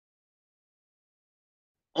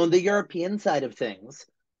On the European side of things,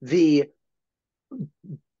 the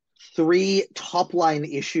three top line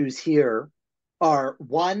issues here are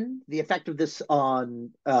one, the effect of this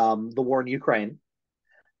on the war in Ukraine,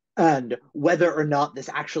 and whether or not this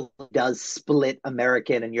actually does split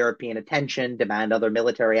American and European attention, demand other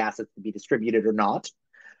military assets to be distributed or not.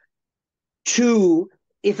 Two,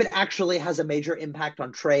 if it actually has a major impact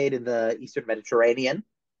on trade in the Eastern Mediterranean,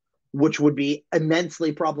 which would be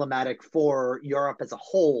immensely problematic for Europe as a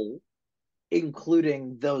whole,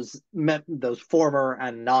 including those former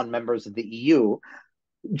and non-members of the EU,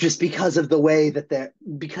 just because of the way that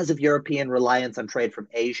because of European reliance on trade from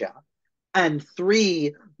Asia. And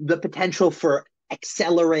three, the potential for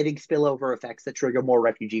accelerating spillover effects that trigger more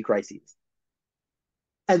refugee crises.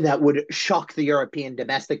 And that would shock the European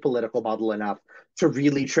domestic political model enough to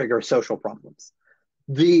really trigger social problems.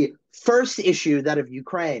 The first issue, that of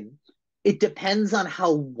Ukraine, it depends on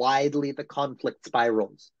how widely the conflict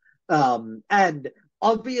spirals. And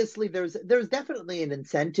obviously, there's definitely an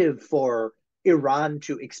incentive for Iran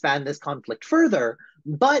to expand this conflict further,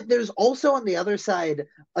 but there's also on the other side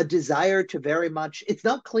a desire to very much. It's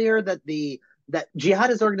not clear that that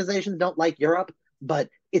jihadist organizations don't like Europe, but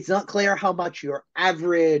it's not clear how much your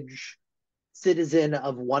average citizen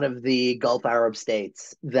of one of the Gulf Arab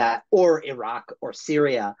states that or Iraq or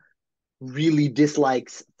Syria really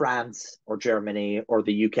dislikes France or Germany or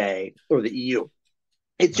the UK or the EU.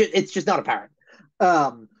 It's just not apparent.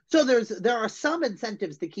 So there are some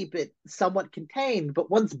incentives to keep it somewhat contained,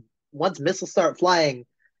 but once missiles start flying,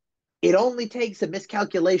 it only takes a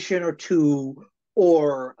miscalculation or two,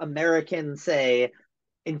 or American, say,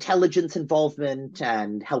 intelligence involvement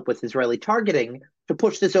and help with Israeli targeting to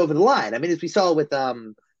push this over the line. I mean, as we saw with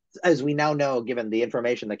as we now know, given the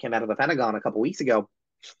information that came out of the Pentagon a couple weeks ago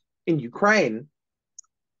in Ukraine,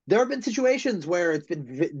 there have been situations where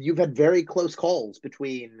you've had very close calls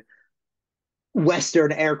between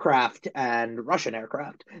Western aircraft and Russian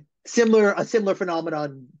aircraft. A similar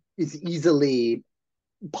phenomenon is easily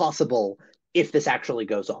possible if this actually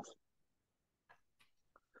goes off.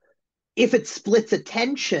 If it splits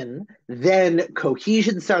attention, then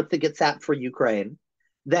cohesion starts to get sapped for Ukraine.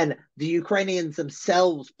 Then the Ukrainians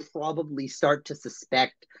themselves probably start to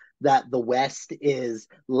suspect that the West is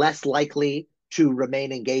less likely to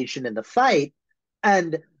remain engaged in the fight.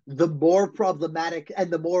 And the more problematic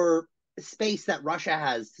and the more space that Russia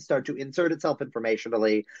has to start to insert itself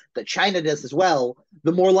informationally, that China does as well,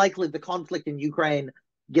 the more likely the conflict in Ukraine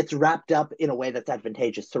gets wrapped up in a way that's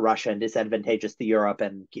advantageous to Russia and disadvantageous to Europe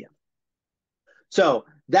and Kiev. So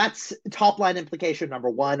that's top line implication number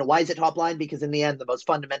one. Why is it top line? Because in the end, the most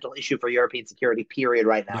fundamental issue for European security, period,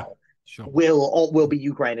 right Yeah, now, sure. will be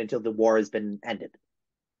Ukraine until the war has been ended.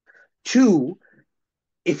 Two,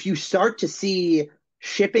 if you start to see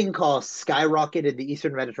shipping costs skyrocket in the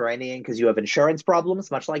Eastern Mediterranean because you have insurance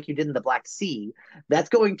problems, much like you did in the Black Sea, that's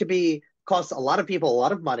going to be cost a lot of people a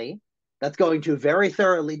lot of money. That's going to very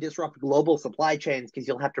thoroughly disrupt global supply chains because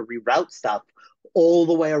you'll have to reroute stuff all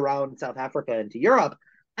the way around South Africa into Europe.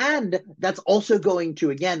 And that's also going to,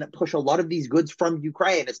 again, push a lot of these goods from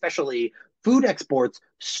Ukraine, especially food exports,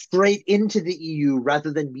 straight into the EU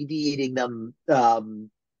rather than mediating them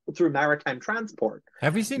through maritime transport.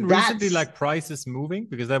 Have you seen recently That's like prices moving?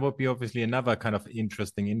 Because that would be obviously another kind of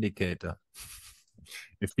interesting indicator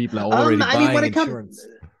if people are already I mean, when buying it comes, insurance.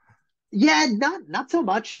 yeah, not so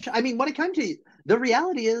much. I mean, when it comes to the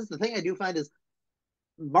reality is, the thing I do find is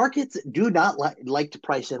markets do not like to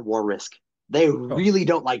price in war risk. They Sure. really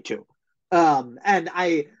don't like to. And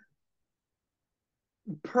I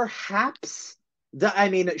perhaps I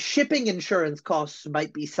mean, shipping insurance costs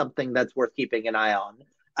might be something that's worth keeping an eye on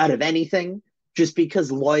out of anything, just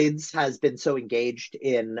because Lloyd's has been so engaged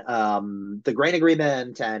in the grain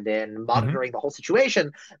agreement and in Hmm. monitoring the whole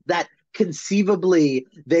situation that conceivably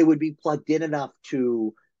they would be plugged in enough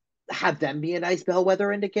to have them be a nice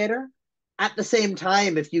bellwether indicator. At the same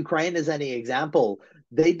time, if Ukraine is any example,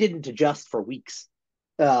 they didn't adjust for weeks.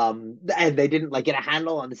 And they didn't like get a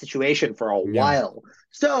handle on the situation for a Yeah. while.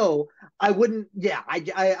 So I wouldn't, yeah,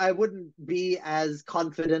 I wouldn't be as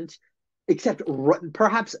confident, except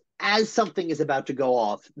perhaps as something is about to go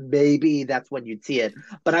off, maybe that's when you'd see it.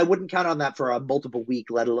 But I wouldn't count on that for a multiple week,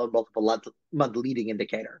 let alone multiple month leading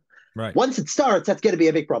indicator. Right. Once it starts, that's going to be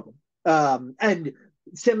a big problem. And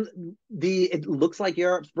it looks like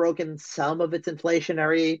Europe's broken some of its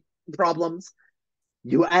inflationary problems.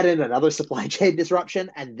 You add in another supply chain disruption,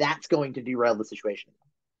 and that's going to derail the situation.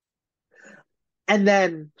 And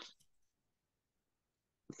then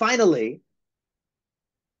finally,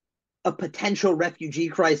 a potential refugee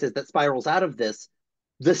crisis that spirals out of this,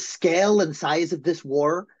 the scale and size of this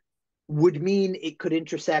war would mean it could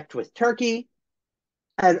intersect with Turkey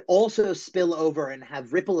and also spill over and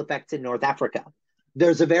have ripple effects in North Africa.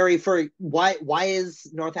 There's a very for why is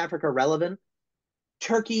North Africa relevant?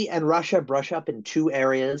 Turkey and Russia brush up in two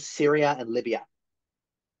areas, Syria and Libya.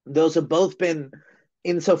 Those have both been,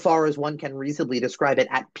 insofar as one can reasonably describe it,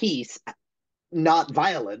 at peace, not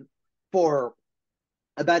violent, for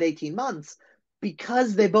about 18 months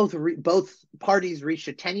because they both parties reached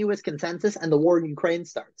a tenuous consensus and the war in Ukraine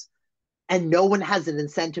starts. And no one has an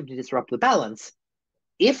incentive to disrupt the balance.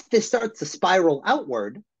 If this starts to spiral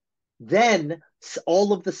outward, then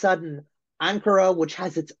all of a sudden, Ankara, which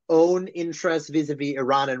has its own interests vis-a-vis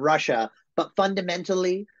Iran and Russia, but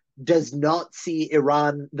fundamentally does not see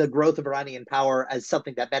Iran, the growth of Iranian power, as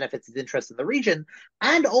something that benefits its interests in the region,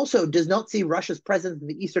 and also does not see Russia's presence in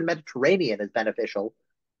the Eastern Mediterranean as beneficial,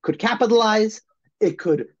 could capitalize. It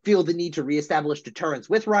could feel the need to reestablish deterrence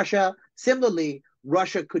with Russia. Similarly,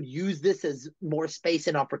 Russia could use this as more space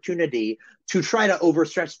and opportunity to try to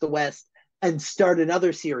overstretch the West and start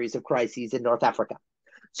another series of crises in North Africa.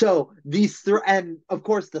 So and of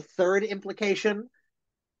course, the third implication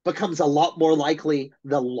becomes a lot more likely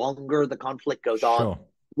the longer the conflict goes on, Sure.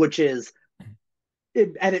 which is,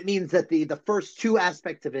 and it means that the first two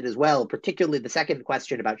aspects of it as well, particularly the second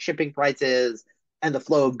question about shipping prices and the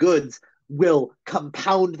flow of goods, will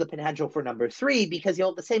compound the potential for number three because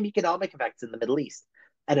you'll have the same economic effects in the Middle East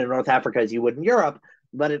and in North Africa as you would in Europe,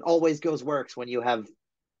 but it always goes worse when you have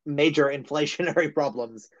major inflationary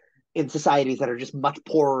problems in societies that are just much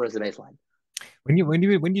poorer as a baseline. When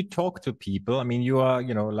you talk to people, I mean, you are,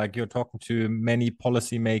 like you're talking to many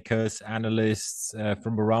policymakers, analysts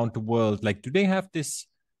from around the world. Like, do they have this,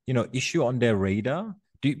 issue on their radar?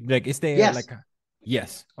 Is there Yes. like,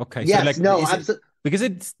 yes, okay, so Yes. like, No. is it Absolutely. because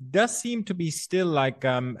it does seem to be still like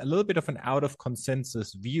a little bit of an out of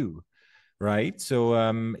consensus view, right? So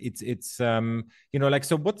like,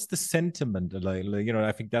 so what's the sentiment?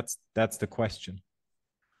 I think that's the question.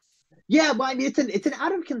 Yeah. Well, I mean, it's an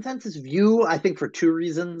out of consensus view. I think for two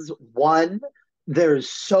reasons. One, there's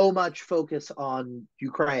so much focus on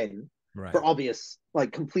Ukraine Right. for obvious,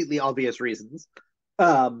 like completely obvious reasons.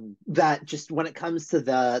 That just when it comes to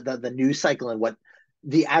the news cycle and what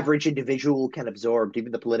the average individual can absorb,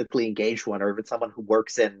 even the politically engaged one, or even someone who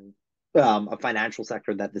works in a financial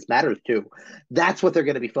sector that this matters to, that's what they're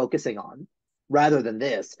going to be focusing on rather than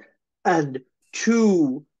this. And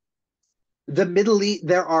two, the Middle East,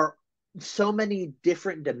 there are so many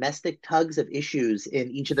different domestic tugs of issues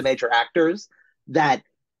in each of the major actors that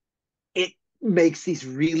it makes these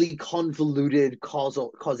really convoluted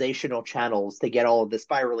causational channels to get all of this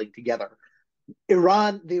spiraling together.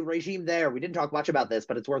 Iran, the regime there, we didn't talk much about this,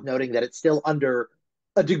 but it's worth noting that it's still under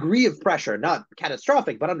a degree of pressure, not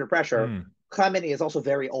catastrophic, but under pressure. Hmm. Khamenei is also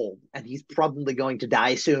very old, and he's probably going to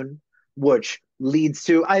die soon, which leads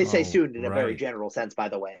to, I say Oh, soon in a very right. general sense, by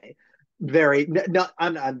the way. Very, not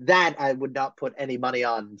on that I would not put any money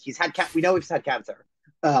on. We know he's had cancer,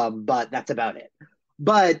 but that's about it.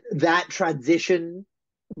 But that transition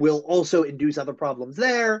will also induce other problems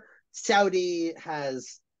there. Saudi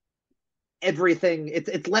has everything.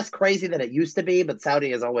 It's less crazy than it used to be, but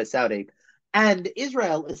Saudi is always Saudi. And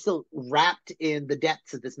Israel is still wrapped in the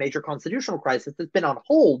depths of this major constitutional crisis that's been on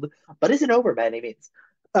hold, but isn't over by any means.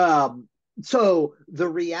 Um, so the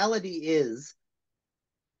reality is,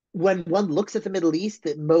 when one looks at the Middle East,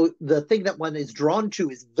 the thing that one is drawn to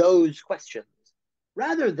is those questions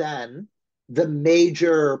rather than the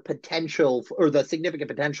major potential or the significant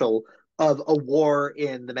potential of a war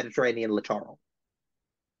in the Mediterranean littoral.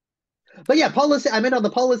 But yeah, policy. I mean, on the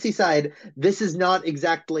policy side, this is not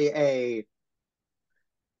exactly a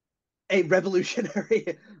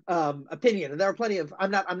revolutionary opinion, and there are plenty of.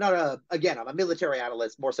 I'm not a again. I'm a military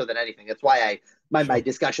analyst more so than anything. That's why my Sure.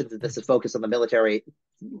 discussions of this is focused on the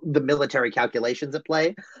military calculations at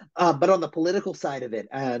play. But on the political side of it,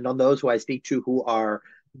 and on those who I speak to who are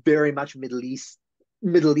very much Middle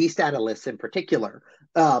East analysts in particular.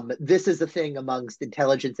 This is the thing amongst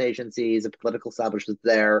intelligence agencies and political establishments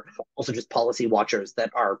there, also just policy watchers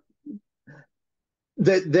that are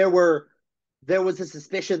that there was a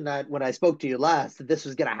suspicion that when I spoke to you last that this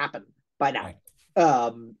was going to happen by now,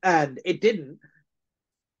 Right. and it didn't.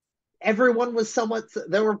 Everyone was somewhat.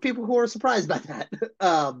 There were people who were surprised by that.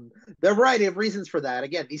 There are a variety of reasons for that.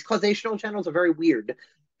 Again, these causational channels are very weird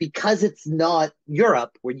because it's not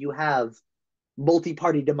Europe where you have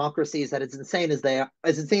multi-party democracies that as insane as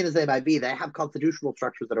they might be, they have constitutional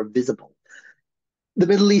structures that are visible. The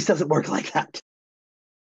Middle East doesn't work like that.